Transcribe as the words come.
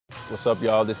What's up,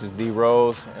 y'all? This is D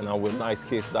Rose, and I'm with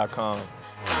nicekicks.com.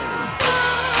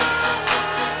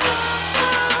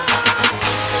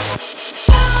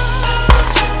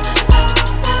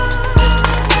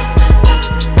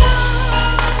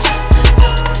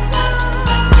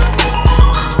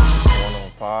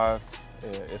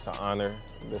 It's an honor.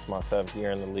 This is my 7th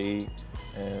year in the league,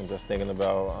 and just thinking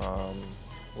about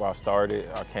where I started,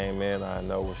 I came in, I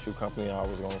know what shoe company I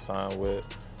was going to sign with,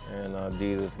 and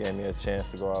Adidas gave me a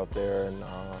chance to go out there and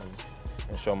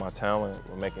show my talent.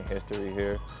 We're making history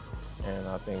here, and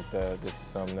I think that this is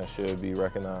something that should be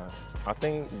recognized. I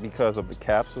think because of the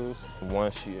capsules,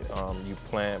 once you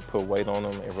put weight on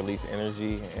them, it releases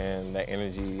energy, and that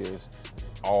energy is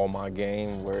all my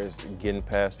game, where it's getting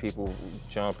past people,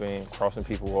 jumping, crossing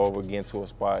people over, getting to a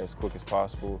spot as quick as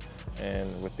possible.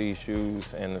 And with these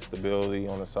shoes and the stability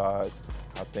on the sides,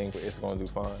 I think it's going to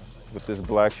do fine. With this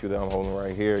black shoe that I'm holding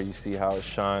right here, you see how it's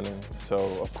shining. So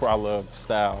of course I love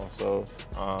style. So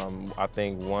I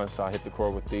think once I hit the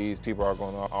court with these, people are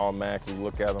going to automatically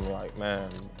look at them like, man,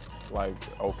 like,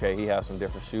 okay, he has some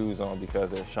different shoes on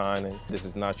because they're shining. This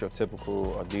is not your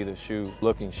typical Adidas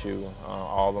looking shoe.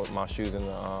 All of my shoes in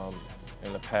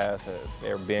the past,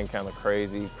 they've been kind of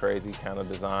crazy kind of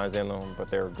designs in them, but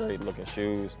they're great looking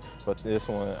shoes. But this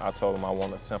one, I told them I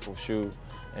want a simple shoe,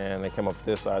 and they came up with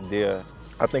this idea.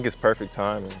 I think it's perfect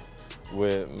timing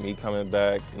with me coming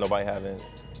back, nobody haven't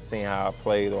seen how I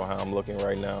played or how I'm looking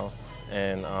right now,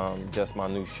 and just my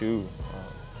new shoe.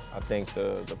 I think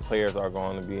the players are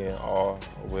going to be in awe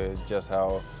with just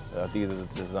how Adidas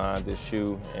designed this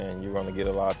shoe, and you're going to get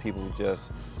a lot of people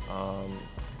just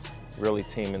really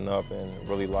teaming up and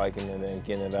really liking it and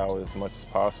getting it out as much as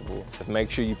possible. Just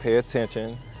make sure you pay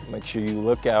attention, make sure you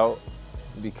look out,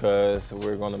 because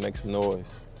we're going to make some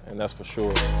noise, and that's for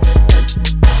sure.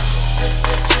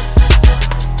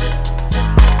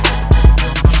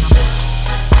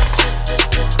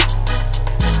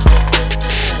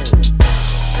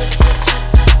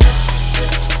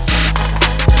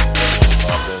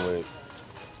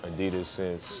 Adidas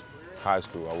since high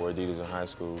school. I wore Adidas in high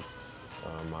school.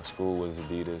 My school was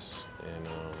Adidas, and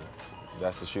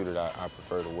that's the shoe that I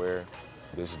prefer to wear.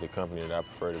 This is the company that I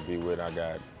prefer to be with. I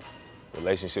got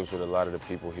relationships with a lot of the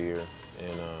people here,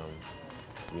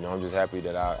 and I'm just happy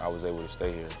that I was able to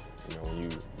stay here. When you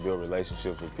build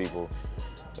relationships with people,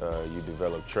 you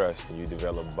develop trust and you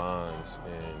develop bonds,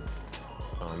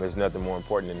 and there's nothing more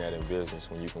important than that in business,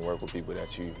 when you can work with people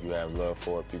that you have love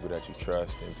for, people that you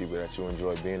trust, and people that you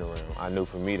enjoy being around. I knew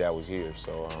for me that was here,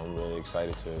 so I'm really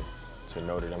excited to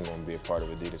know that I'm going to be a part of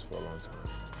Adidas for a long time.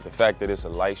 The fact that it's a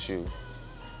light shoe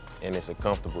and it's a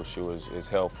comfortable shoe is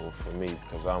helpful for me,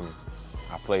 because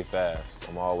I play fast.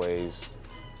 I'm always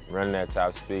running at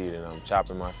top speed, and I'm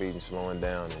chopping my feet and slowing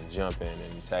down and jumping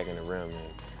and attacking the rim.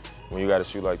 And when you got a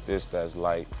shoe like this that's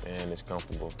light and it's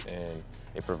comfortable and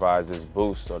it provides this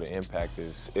boost, so the impact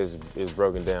is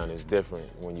broken down. It's different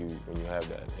when you have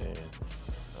that, and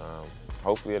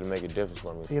hopefully it'll make a difference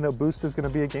for me. Boost is going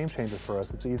to be a game changer for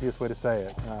us. It's the easiest way to say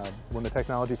it. When the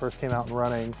technology first came out in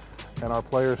running and our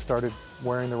players started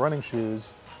wearing the running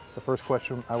shoes, the first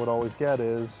question I would always get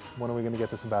is, when are we going to get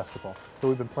this in basketball? So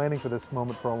we've been planning for this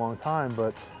moment for a long time,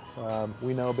 but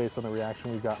we know, based on the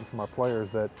reaction we've gotten from our players,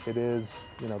 that it is,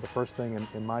 the first thing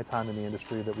in my time in the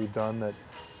industry that we've done that,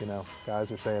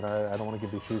 guys are saying, all right, I don't want to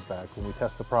give these shoes back. When we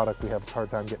test the product, we have a hard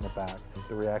time getting it back.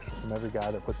 The reaction from every guy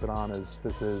that puts it on is,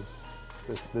 this is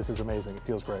amazing, it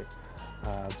feels great.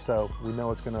 So we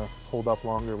know it's going to hold up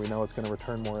longer, we know it's going to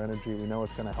return more energy, we know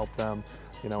it's going to help them,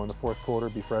 in the fourth quarter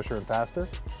be fresher and faster,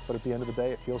 but at the end of the day,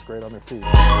 it feels great on their feet.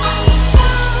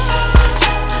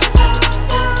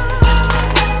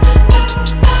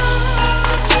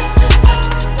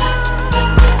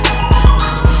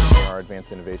 Our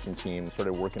advanced innovation team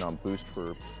started working on Boost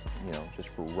for, just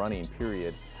for running,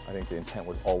 period. I think the intent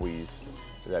was always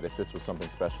that if this was something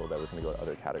special, that was going to go to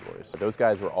other categories. So those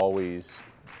guys were always,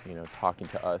 talking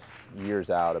to us years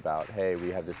out about, hey, we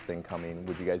have this thing coming,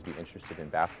 would you guys be interested in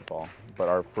basketball? But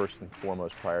our first and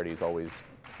foremost priority is always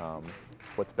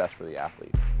what's best for the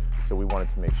athlete. So we wanted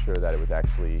to make sure that it was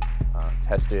actually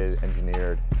tested,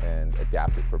 engineered, and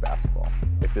adapted for basketball.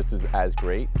 If this is as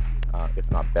great, if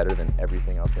not better than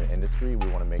everything else in the industry, we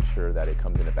want to make sure that it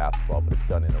comes into basketball, but it's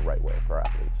done in the right way for our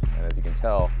athletes. And as you can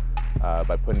tell,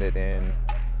 by putting it in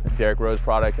a Derrick Rose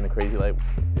product in a crazy light,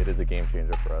 it is a game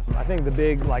changer for us. I think the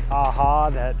big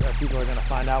aha that people are going to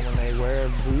find out when they wear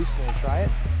Boost and they try it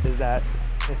is that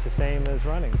it's the same as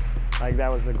running. Like,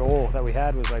 that was the goal that we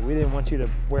had, was like, we didn't want you to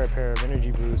wear a pair of Energy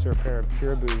Boosts or a pair of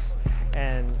Pure Boosts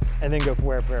and then go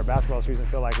wear a pair of basketball shoes and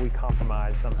feel like we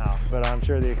compromised somehow. But I'm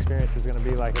sure the experience is going to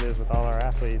be like it is with all our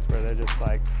athletes, where they're just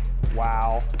like,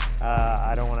 wow.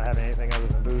 I don't want to have anything other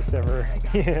than Boost ever,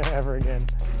 ever again.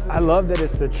 I love that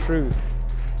it's the truth.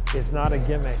 It's not a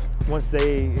gimmick. Once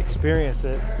they experience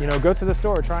it, you know, go to the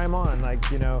store, try them on, like,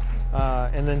 you know,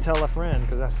 and then tell a friend,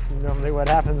 because that's normally what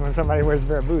happens when somebody wears a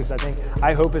pair of Boost.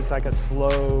 I hope it's like a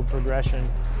slow progression,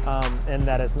 and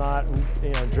that it's not,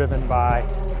 you know, driven by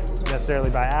necessarily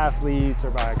by athletes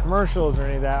or by commercials or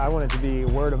any of that. I want it to be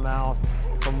word of mouth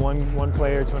from one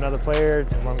player to another player,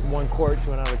 to one court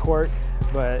to another court.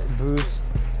 But Boost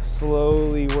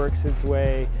slowly works its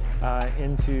way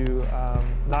into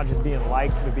not just being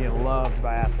liked, but being loved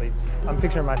by athletes. I'm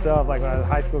picturing myself like when I was a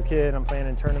high school kid, I'm playing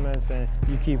in tournaments and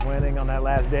you keep winning on that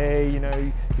last day, you know,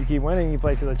 you keep winning, you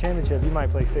play to the championship, you might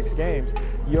play 6 games.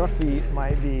 Your feet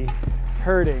might be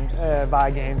hurting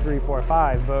by game 3, 4,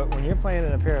 5, but when you're playing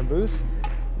in a pair of Boosts,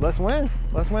 let's win.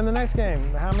 Let's win the next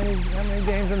game. How many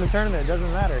games in the tournament? It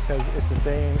doesn't matter, because it's the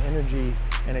same energy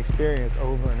and experience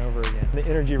over and over again. The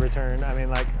energy return, I mean,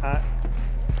 like,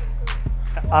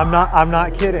 I'm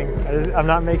not kidding. I'm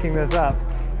not making this up,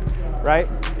 right?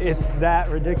 It's that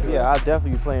ridiculous. Yeah, I'll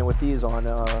definitely be playing with these on,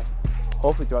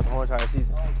 hopefully throughout the whole entire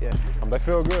season. Yeah. They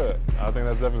feel good. I think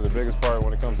that's definitely the biggest part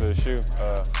when it comes to the shoe.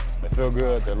 They feel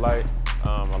good, they're light,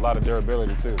 a lot of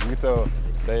durability too. You can tell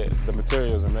the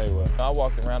materials are made well. I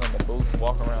walked around in the Boost,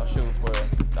 walking around shoe for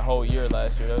the whole year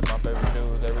last year. That was my favorite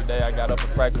shoes. Every day I got up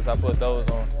for practice, I put those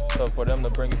on. So for them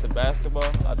to bring it to basketball,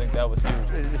 I think that was huge.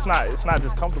 It's not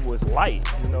just comfortable, it's light,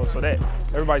 you know, so that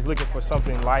everybody's looking for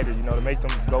something lighter, you know, to make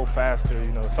them go faster,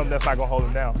 you know, something that's not gonna hold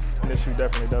them down. And this shoe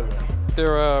definitely does that.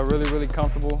 They're really, really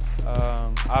comfortable.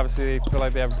 Obviously, they feel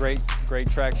like they have great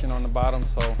traction on the bottom,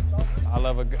 so I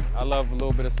love a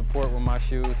little bit of support with my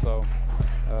shoes, so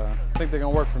I think they're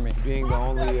gonna work for me. Being the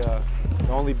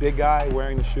only big guy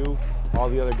wearing the shoe, all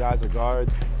the other guys are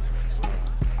guards.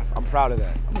 I'm proud of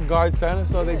that. I'm a guard center,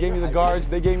 so they gave me the guard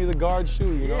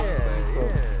shoe, you know what I'm saying?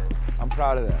 So I'm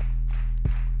proud of that.